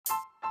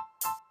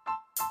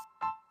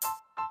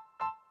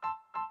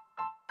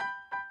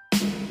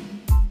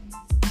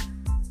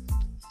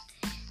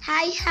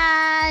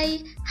Hi,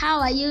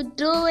 how are you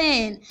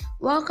doing?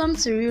 Welcome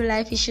to Real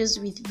Life Issues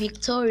with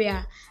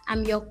Victoria.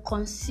 I'm your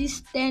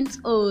consistent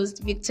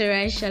host,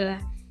 Victoria Shala.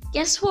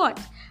 Guess what?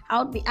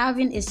 I'll be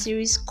having a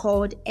series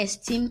called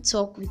Esteem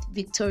Talk with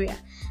Victoria,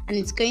 and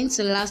it's going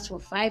to last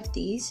for 5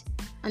 days.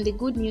 And the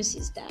good news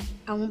is that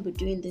I won't be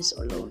doing this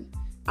alone.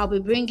 I'll be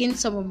bringing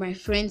some of my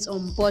friends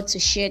on board to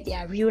share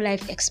their real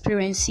life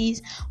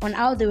experiences on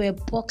how they were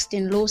boxed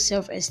in low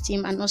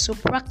self-esteem and also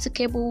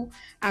practicable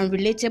and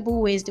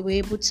relatable ways they were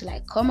able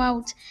to come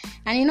out.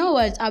 And you know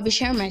what? I'll be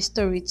sharing my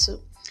story too.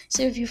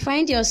 So if you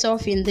find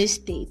yourself in this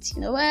state,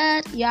 you know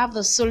what? You have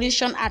the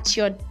solution at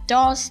your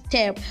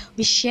doorstep.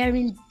 Be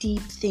sharing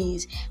deep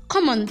things.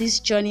 Come on this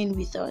journey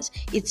with us.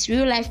 It's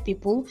real life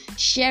people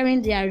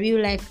sharing their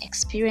real life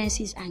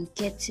experiences and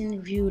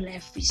getting real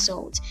life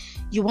results.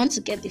 You want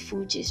to get the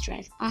full gist,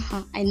 right?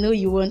 I know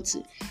you want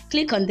to.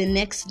 Click on the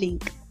next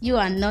link. You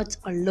are not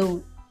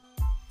alone.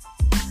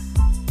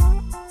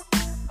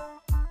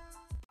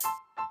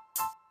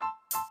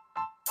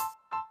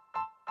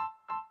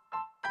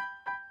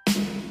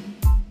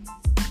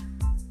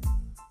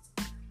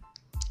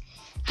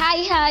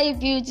 Hi,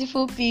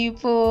 beautiful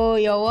people.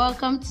 You're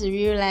welcome to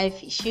Real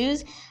Life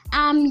Issues.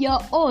 I'm your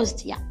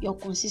host, your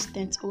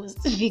consistent host,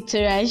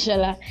 Victoria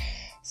Shala.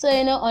 So,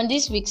 on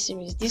this week's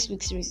series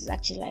is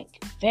actually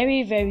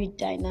very, very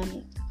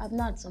dynamic. I've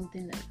not had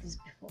something like this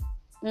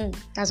before.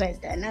 That's why it's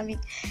dynamic.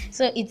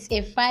 So, it's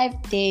a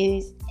 5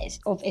 days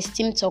of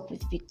Esteem Talk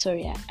with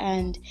Victoria.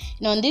 And,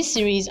 on this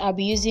series, I'll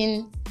be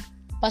using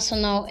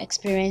personal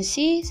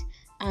experiences.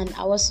 And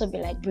I'll also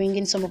be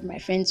bringing some of my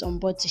friends on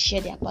board to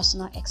share their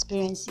personal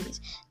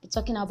experiences. We're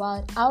talking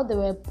about how they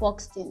were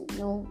boxed in,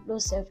 low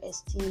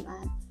self-esteem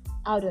and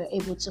how they were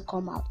able to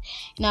come out.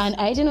 Now, and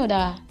I didn't know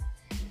that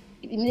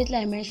immediately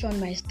I mentioned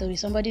my story,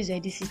 somebody's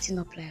already sitting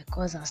up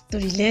cause our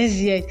story, let's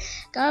hear it.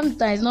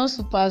 It's not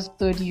super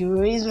story,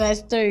 it's my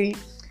story.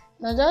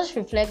 Now, just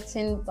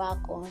reflecting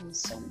back on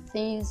some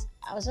things,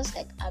 I was just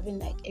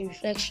having a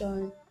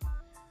reflection.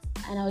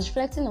 And I was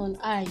reflecting on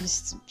how I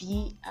used to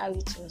be, how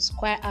it was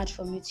quite hard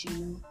for me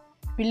to,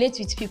 relate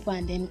with people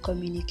and then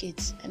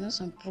communicate. I know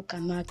some people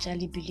cannot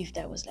actually believe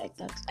that I was like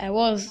that.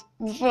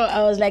 Before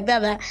I was like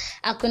that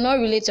I could not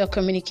relate or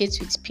communicate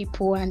with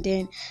people, and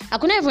then I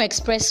could never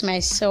express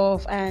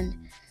myself. And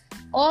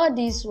all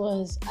this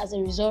was as a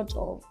result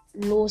of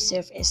low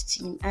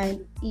self-esteem.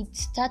 And it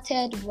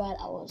started while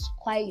I was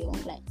quite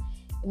young,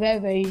 very,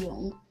 very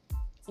young.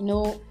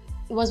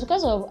 It was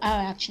because of how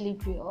I actually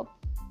grew up.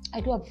 I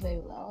grew up very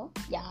well,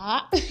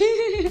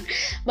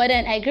 but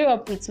then I grew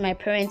up with my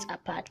parents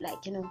apart.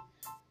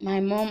 My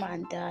mom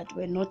and dad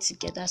were not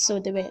together, so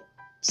they were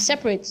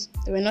separate.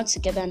 They were not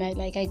together, and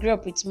I grew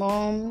up with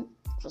mom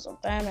for some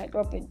time. I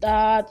grew up with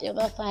dad the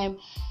other time,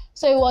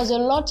 so it was a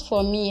lot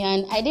for me,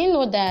 and I didn't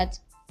know that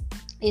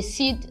a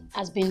seed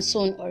has been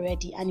sown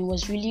already, and it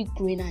was really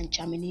growing and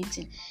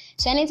germinating.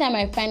 So anytime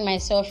I find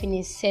myself in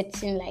a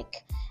setting,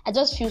 I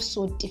just feel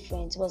so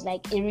different. It was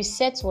a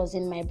reset was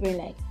in my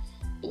brain,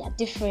 you're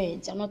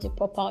different, you're not a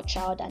proper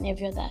child and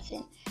every other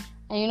thing.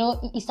 And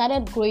it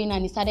started growing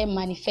and it started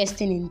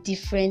manifesting in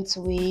different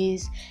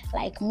ways,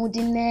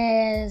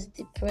 moodiness,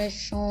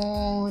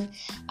 depression,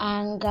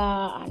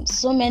 anger, and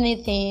so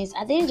many things.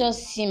 I didn't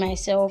just see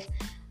myself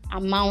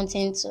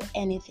amounting to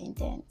anything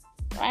then.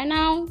 Right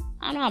now,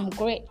 I know I'm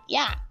great.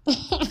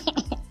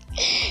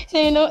 So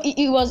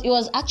it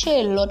was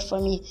actually a lot for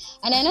me,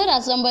 and I know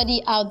that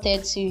somebody out there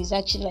too is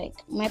actually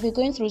might be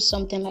going through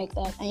something like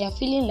that, and you're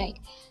feeling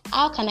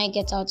how can I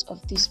get out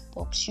of this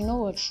box? You know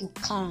what, you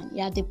can.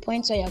 You're at the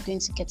point where you're going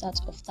to get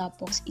out of that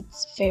box.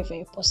 It's very,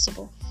 very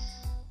possible.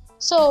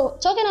 So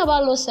talking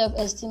about low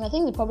self-esteem, I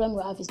think the problem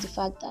we have is the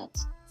fact that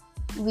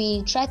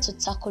we try to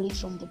tackle it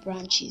from the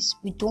branches.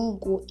 We don't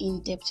go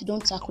in depth. We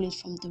don't tackle it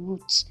from the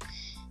roots.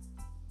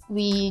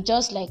 We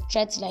just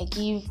try to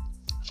give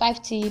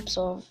 5 tips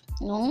of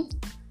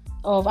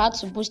how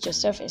to boost your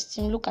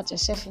self-esteem. Look at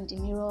yourself in the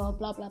mirror,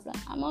 blah blah blah.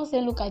 I'm not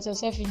saying look at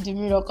yourself in the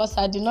mirror, because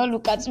I do not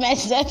look at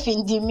myself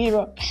in the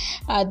mirror.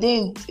 It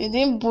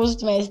didn't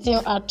boost my esteem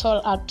at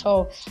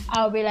all.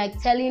 I'll be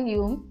telling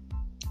you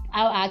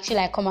how I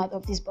actually come out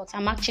of this box.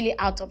 I'm actually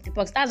out of the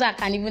box. That's why I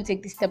can even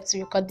take the step to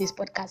record this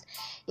podcast.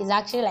 It's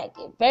actually a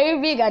very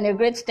big and a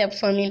great step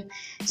for me.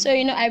 So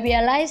I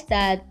realized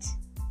that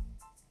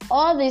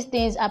all these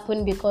things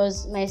happened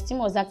because my esteem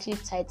was actually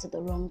tied to the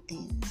wrong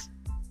things.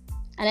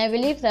 And I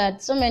believe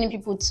that so many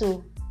people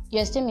too,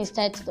 your esteem is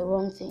tied to the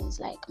wrong things,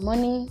 like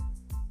money,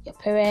 your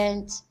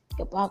parents,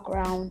 your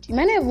background. You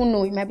might not even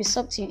know. It might be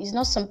something. It's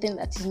not something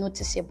that is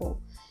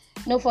noticeable.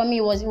 For me,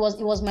 it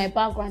was my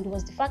background. It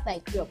was the fact that I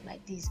grew up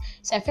like this.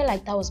 So I felt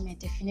like that was my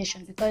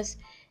definition, because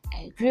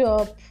I grew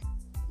up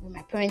with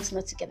my parents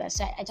not together.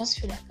 So I just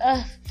feel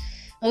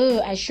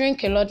I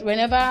shrink a lot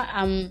whenever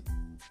I'm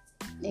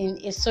in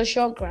a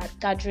social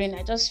gathering.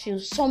 I just feel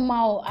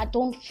somehow I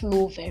don't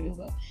flow very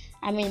well.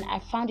 I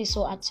found it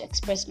so hard to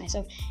express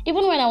myself.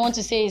 Even when I want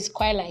to say it's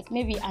quite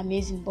maybe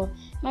amazing, but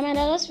my mind,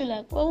 I just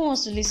feel who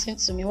wants to listen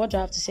to me? What do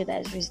I have to say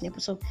that is reasonable?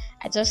 So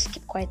I just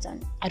keep quiet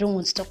and I don't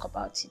want to talk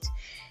about it.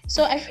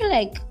 So I feel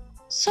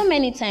so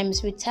many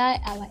times we tie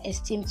our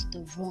esteem to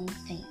the wrong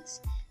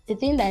things. The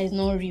thing that is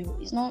not real,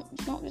 it's not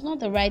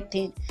the right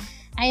thing.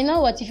 And you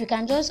know what? If you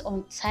can just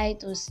untie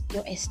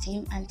your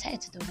esteem and tie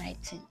it to the right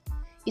thing,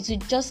 it will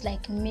just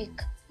like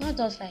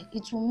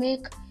it will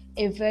make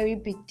a very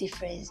big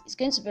difference. It's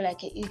going to be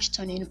like a huge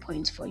turning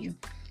point for you.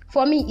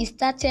 For me, it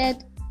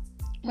started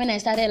when I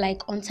started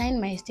like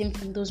untying my esteem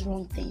from those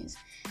wrong things.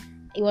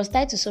 It was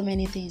tied to so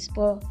many things,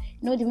 but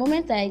the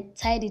moment I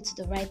tied it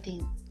to the right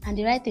thing, and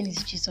the right thing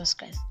is Jesus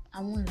Christ.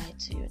 I won't lie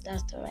to you,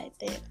 that's the right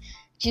thing.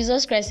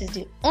 Jesus Christ is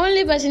the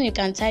only person you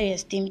can tie your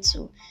esteem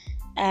to,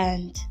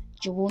 and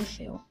you won't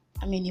fail.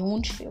 He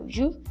won't fail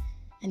you.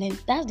 And then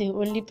that's the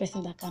only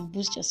person that can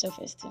boost your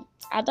self-esteem.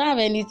 I don't have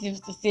any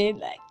tips to say,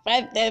 like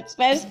 5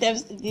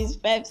 steps to this,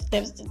 5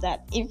 steps to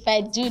that. If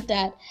I do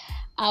that,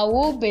 I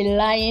will be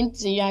lying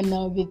to you and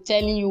I'll be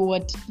telling you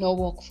what did not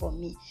work for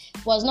me.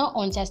 It was not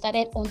until I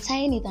started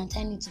untying it and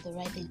tying it to the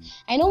right thing.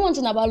 I know one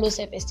thing about low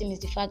self-esteem is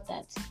the fact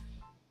that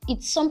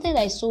it's something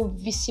that is so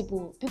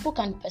visible. People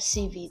can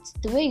perceive it.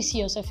 The way you see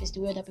yourself is the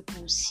way other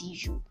people will see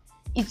you.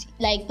 It's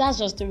like, that's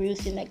just the real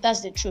thing. Like,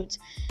 that's the truth.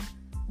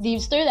 The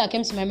story that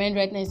came to my mind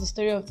right now is the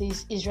story of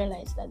these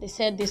Israelites that they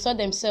said they saw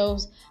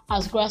themselves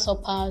as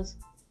grasshoppers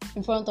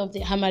in front of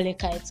the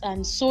Amalekites,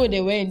 and so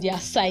they were in their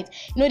sight.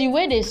 The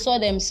way they saw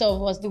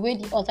themselves was the way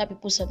the other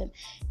people saw them.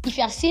 If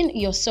you are seeing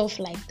yourself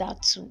like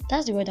that too,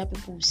 that's the way that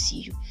people will see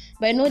you.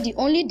 But the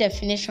only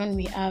definition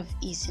we have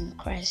is in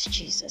Christ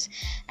Jesus.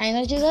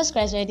 And Jesus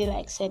Christ already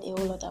said a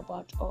whole lot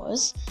about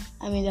us.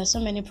 There's so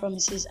many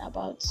promises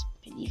about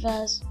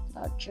believers,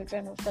 about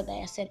children of God that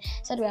I said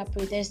we are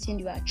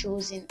predestined, you are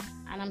chosen.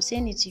 And I'm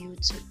saying it to you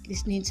too,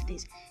 listening to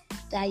this,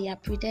 that you are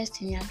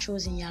predestined, you are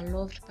chosen, you are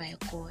loved by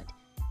God.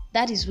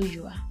 That is who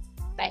you are.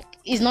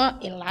 It's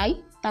not a lie.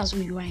 That's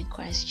who you are in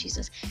Christ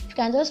Jesus. If you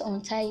can just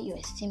untie your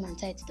esteem and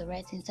tie it to the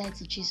right and tie it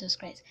to Jesus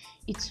Christ,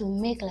 it will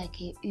make a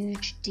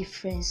huge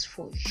difference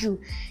for you.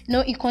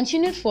 It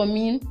continued for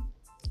me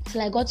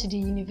till I got to the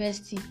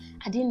university.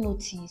 I didn't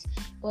notice. It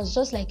was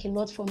just a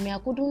lot for me. I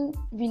couldn't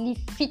really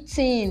fit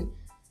in.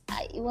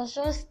 It was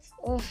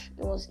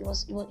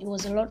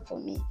a lot for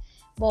me.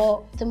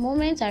 But the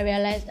moment I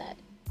realized that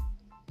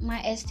my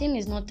esteem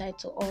is not tied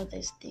to all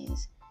these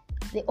things,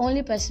 the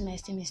only person my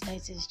esteem is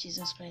tied to is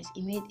Jesus Christ,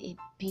 it made a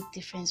big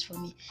difference for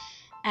me.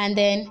 And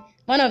then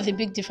one of the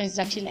big differences is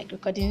actually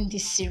recording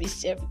this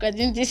series,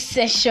 recording this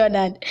session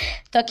and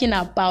talking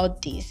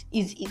about this.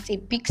 It's a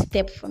big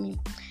step for me.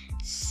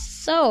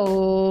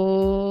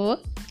 So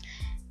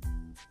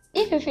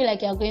if you feel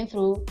like you're going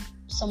through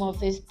some of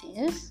these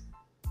things,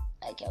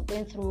 like you're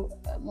going through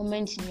a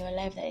moment in your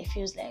life that it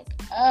feels like,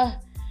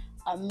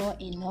 I'm not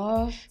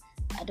enough,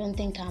 I don't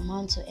think I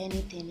amount to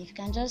anything, if you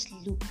can just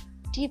look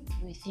deep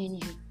within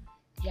you,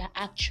 you are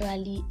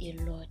actually a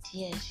Lord.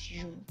 Yes,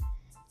 you.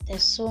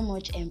 There's so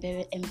much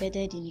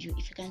embedded in you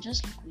if you can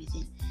just look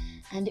within.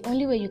 And the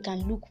only way you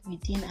can look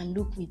within and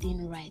look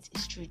within right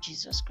is through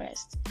Jesus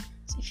Christ.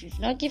 So if you've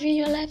not given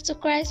your life to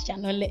Christ, you're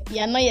not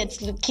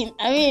yet looking.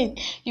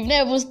 You've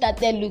not even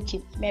started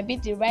looking. It may be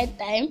the right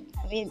time.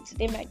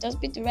 Today might just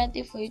be the right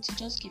day for you to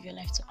just give your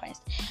life to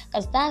Christ.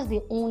 Because that's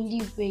the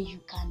only way you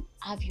can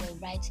have your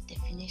right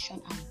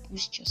definition and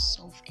boost your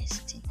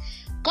self-esteem.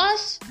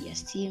 Because your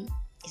esteem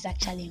is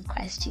actually in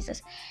Christ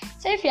Jesus.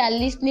 So if you are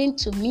listening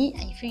to me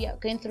and you feel you're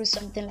going through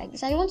something like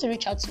this and you want to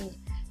reach out to me,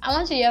 I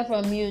want to hear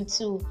from you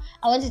too.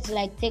 I want you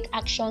to take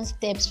action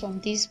steps from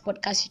this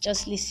podcast you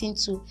just listened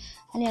to.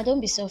 And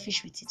don't be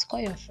selfish with it.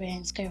 Call your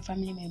friends, call your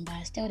family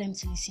members, tell them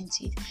to listen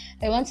to it.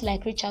 Or you want to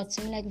reach out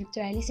to me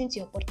Victoria, I listened to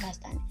your podcast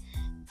and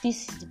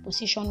this is the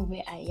position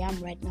where I am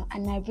right now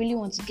and I really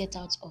want to get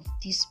out of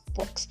this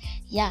box.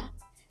 Yeah,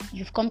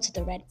 you've come to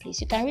the right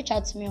place. You can reach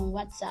out to me on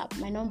WhatsApp.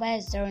 My number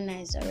is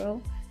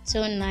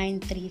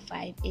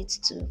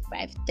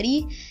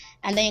 090-2935-8253.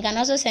 And then you can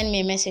also send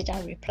me a message.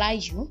 I'll reply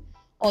you.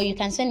 Or you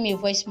can send me a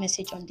voice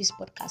message on this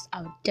podcast.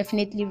 I'll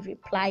definitely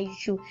reply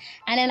you.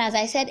 And then as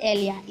I said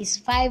earlier, it's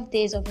 5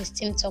 days of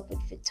Esteem Talk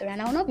with Victoria.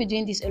 And I will not be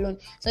doing this alone.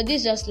 So this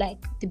is just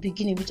the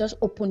beginning. We just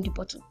opened the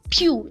bottle.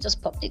 Pew!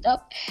 Just popped it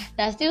up.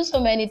 There's still so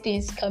many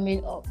things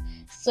coming up.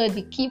 So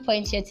the key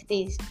point here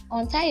today is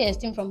untie your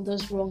esteem from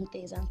those wrong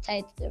things and tie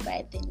it to the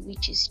right thing,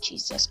 which is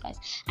Jesus Christ.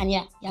 And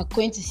you're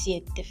going to see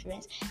a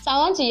difference. So I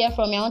want to hear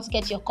from you. I want to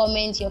get your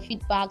comments, your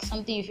feedback,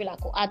 something you feel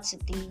will add to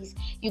this.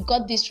 You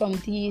got this from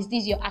this.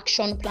 This is your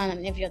action plan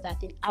and every other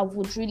thing. I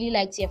would really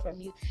like to hear from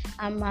you.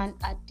 I'm an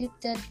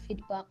addicted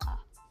feedbacker.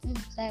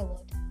 Say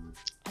what?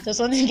 I just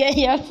want to get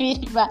your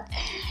feedback.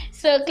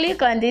 So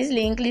click on this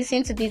link,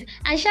 listen to this,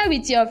 and share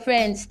with your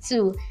friends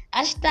too.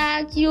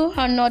 # you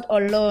are not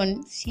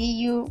alone. See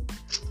you.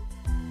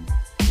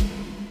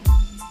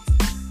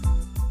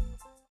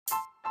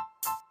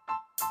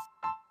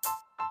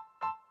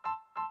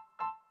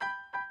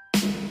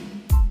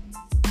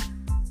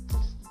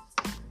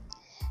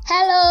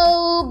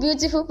 Hello.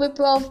 beautiful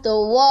people of the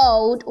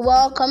world.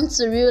 Welcome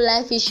to Real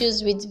Life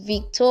Issues with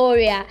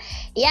Victoria.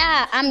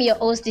 Yeah, I'm your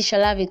host,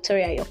 Ishola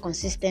Victoria, your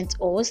consistent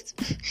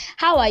host.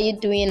 How are you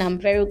doing? I'm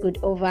very good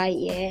over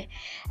here.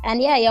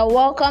 And yeah, you're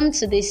welcome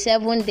to the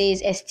 7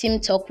 days Esteem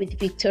Talk with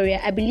Victoria.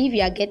 I believe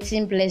you are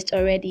getting blessed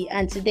already.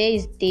 And today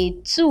is day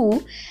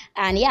 2.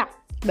 And yeah,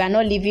 we are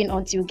not leaving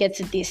until we get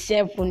to day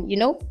 7,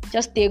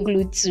 just stay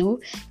glued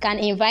to. Can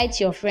invite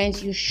your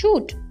friends. You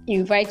should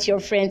invite your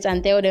friends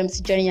and tell them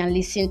to join and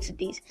listen to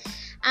this.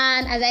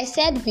 And as I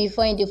said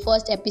before in the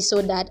first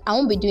episode, that I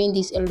won't be doing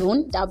this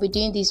alone, that I'll be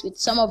doing this with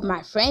some of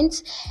my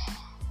friends.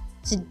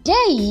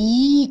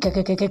 Today,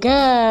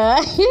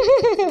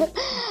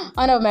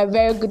 one of my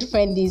very good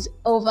friends is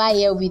over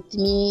here with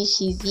me.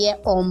 She's here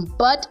on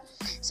board,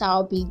 so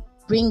I'll be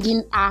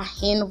bringing her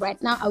in right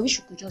now. I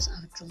wish we could just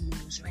have drum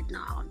rolls right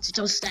now to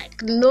just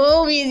like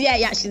no easier.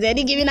 Yeah, she's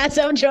already giving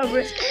herself drum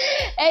rolls.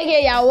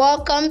 Okay, yeah,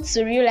 welcome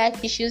to Real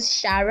Life Issues.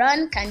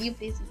 Sharon, can you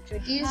please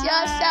introduce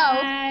yourself?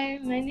 Hi,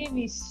 my name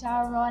is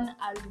Sharon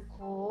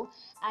Aluko.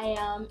 I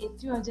am a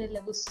 300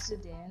 level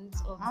student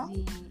of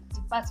the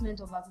Department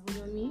of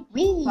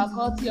Agronomy,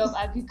 Faculty of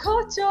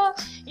Agriculture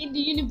in the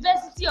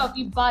University of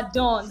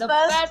Ibadan. The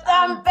first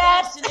and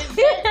best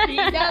university,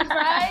 that's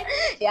right.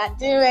 You're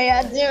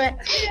doing.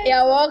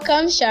 You're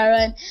welcome,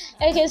 Sharon.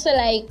 Okay, so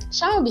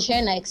Sharon will be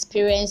sharing her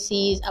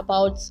experiences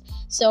about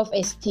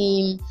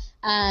self-esteem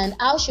and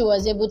how she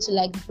was able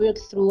to break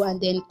through and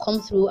then come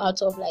through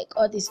out of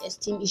all these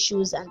esteem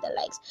issues and the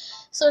likes.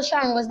 So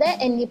Sharon, was there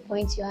any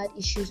point you had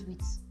issues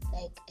with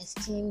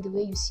esteem, the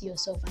way you see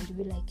yourself and the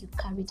way you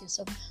carried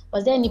yourself?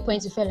 Was there any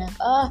point you felt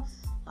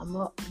I'm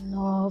not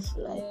enough,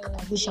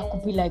 I wish I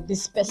could be like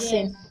this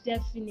person?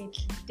 Yes,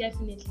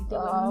 definitely. There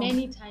were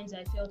many times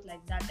I felt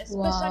like that,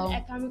 especially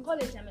I can recall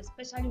a time,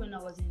 especially when I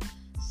was in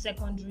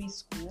secondary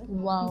school.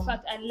 In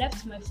fact, I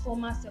left my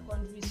former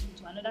secondary school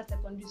to another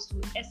secondary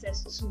school,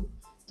 SS2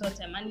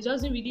 Tottenham, and it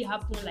doesn't really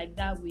happen like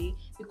that way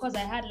because I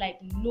had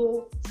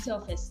low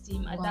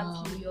self-esteem at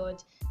that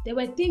period. There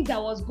were things I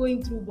was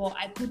going through, but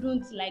I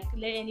couldn't let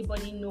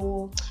anybody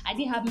know. I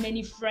didn't have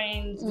many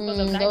friends because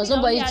of that. There was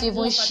nobody to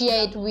even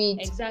share it with.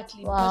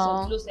 Exactly,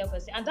 because of low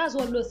self-esteem. And that's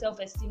what low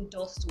self-esteem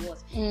does to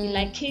us.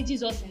 It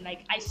cages us and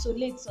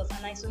isolates us,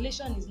 and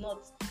isolation is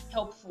not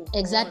helpful.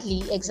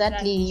 Exactly.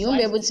 You won't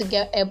be able to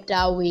get help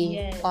that way.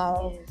 Yes,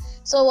 wow. Yes.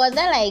 So was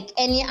there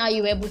anyhow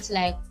you were able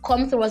to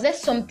come through? Was there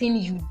something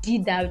you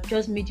did that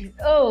just made you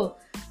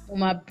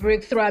my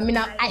breakthrough?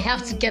 I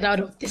have to get out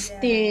of this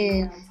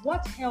thing. Yeah.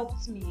 What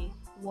helped me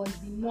was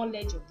the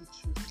knowledge of the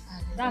truth.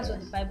 That's what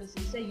the Bible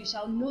says. It says you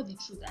shall know the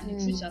truth and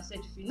the truth shall set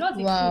you free. Not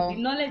the truth,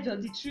 the knowledge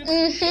of the truth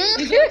is going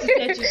to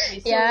set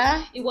you free.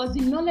 So it was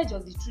the knowledge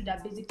of the truth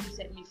that basically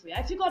set me free.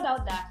 I figured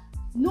out that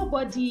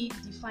nobody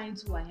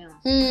defines who I am.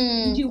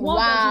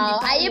 Wow.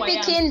 Are you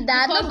picking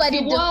that?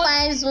 Nobody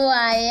defines who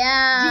I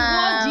am.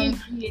 The world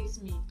didn't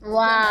create me.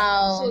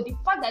 Wow. So the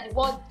fact that the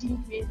world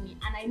didn't create me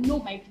and I know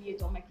my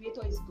creator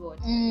is God.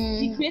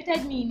 He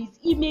created me in his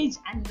image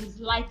and his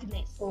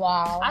likeness.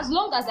 Wow. As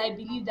long as I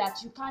believe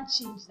that, you can't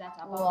change that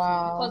about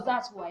me because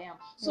that's who I am.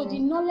 So the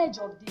knowledge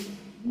of the truth,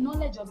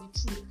 knowledge of the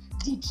truth.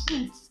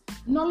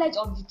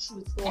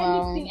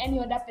 Anything any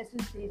other person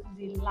says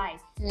is a lie,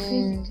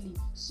 basically.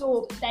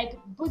 So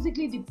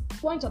basically the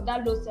point of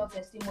that low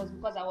self-esteem was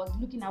because I was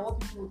looking at what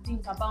people would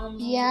think about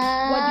me,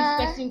 what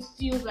this person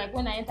feels like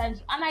when I enter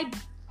into, and I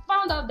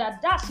found out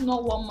that that's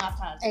not what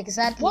matters.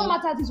 Exactly. What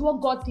matters is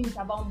what God thinks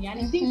about me, and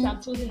He thinks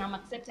I'm chosen, I'm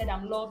accepted,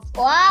 I'm loved.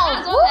 Wow.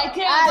 That's what I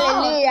care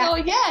Hallelujah. about.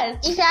 So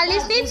yes. If you are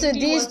listening to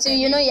this too,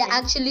 you're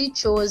actually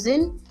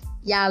chosen,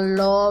 you're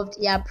loved,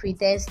 you're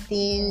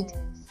predestined. Yes.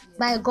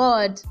 By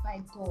God.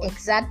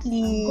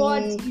 Exactly. And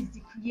God is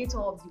the creator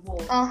of the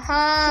world.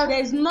 So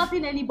there's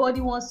nothing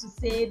anybody wants to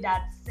say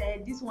that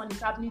said this one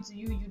is happening to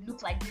you. You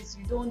look like this.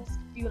 You don't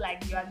feel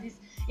like you are this.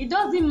 It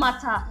doesn't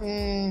matter.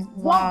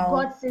 What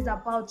God says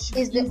about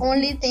you is the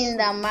only thing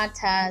that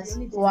matters.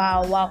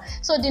 Wow.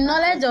 So the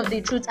knowledge of the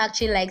truth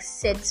actually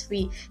sets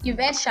free. You've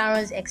heard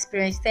Sharon's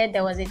experience. Said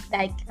there was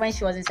when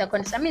she was in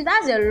secondary school.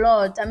 That's a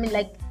lot.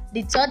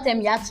 The third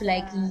term you had to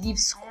leave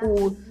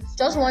school.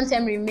 Just one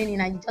term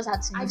remaining and you just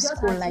had to leave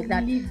school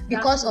that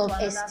because of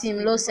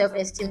low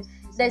self-esteem.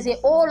 There's a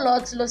whole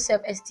lot low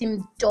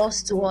self-esteem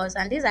does to us,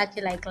 and these are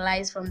actually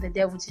lies from the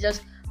devil to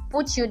just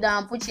put you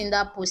down, put you in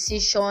that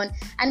position,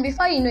 and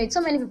before you know it,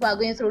 so many people are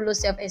going through low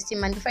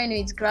self-esteem, and before you know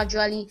it,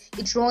 gradually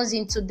it runs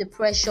into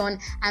depression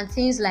and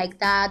things like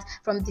that,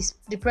 from this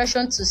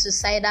depression to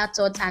suicidal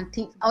thoughts and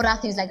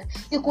other things like that.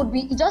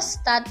 It just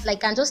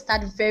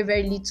start very,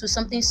 very little,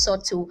 something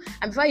subtle,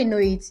 and before you know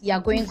it, you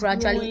are going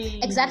gradually.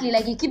 Exactly,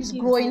 it keeps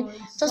growing.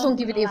 Just don't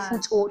give it a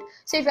foothold.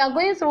 So if you are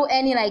going through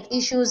any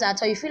issues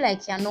at all, you feel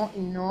like you're not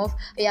enough,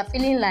 or you're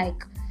feeling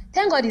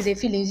thank God it's a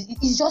feeling.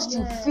 It's just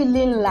you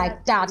feeling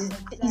like that.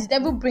 It's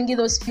devil bringing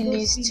those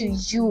feelings to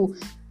you.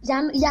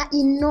 You're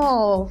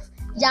enough.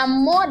 You're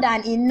more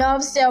than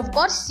enough self.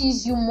 God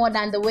sees you more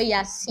than the way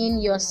you're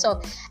seeing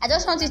yourself. I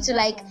just want you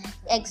to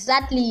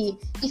exactly,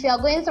 if you're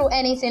going through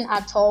anything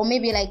at all,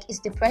 maybe it's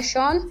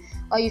depression,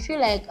 or you feel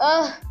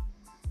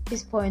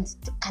this point,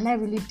 can I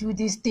really do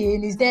this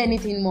thing? Is there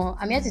anything more?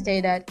 I'm here to tell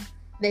you that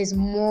there's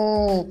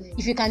more.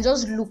 If you can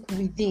just look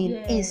within,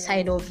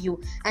 inside of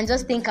you, and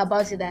just think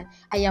about it, that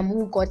I am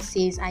who God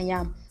says I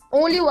am.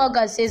 Only what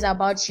God says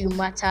about you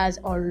matters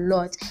a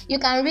lot. You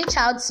can reach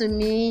out to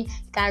me. You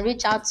can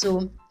reach out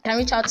to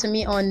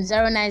me on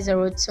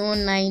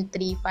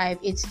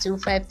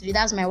 0902935823.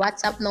 That's my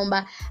WhatsApp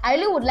number. I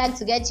really would like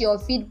to get your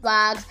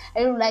feedbacks. I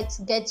really would like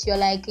to get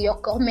your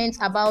comments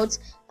about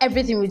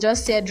everything we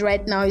just said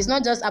right now. It's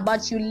not just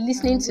about you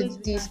listening to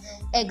this.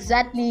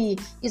 Exactly.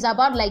 It's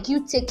about like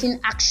you taking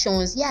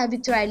actions. Yeah,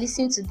 Victor, I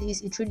listened to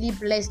this. It really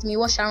blessed me.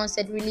 What Sharon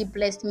said really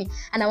blessed me.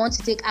 And I want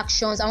to take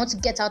actions. I want to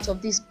get out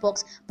of this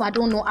box, but I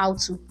don't know how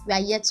to. We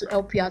are here to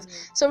help you out.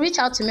 So reach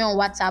out to me on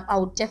WhatsApp. I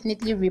will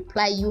definitely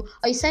reply you.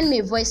 Or you send me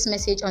a voice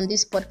message on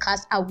this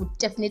podcast. I will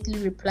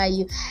definitely reply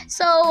you.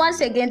 So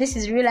once again, this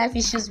is Real Life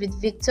Issues with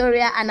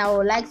Victoria. And I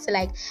would like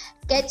to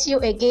get you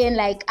again,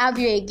 have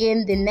you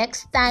again the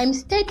next time.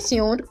 Stay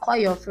tuned, call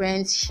your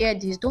friends, share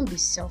this, don't be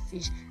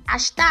selfish.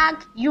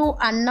 #you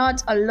are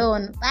not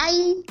alone.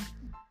 Bye.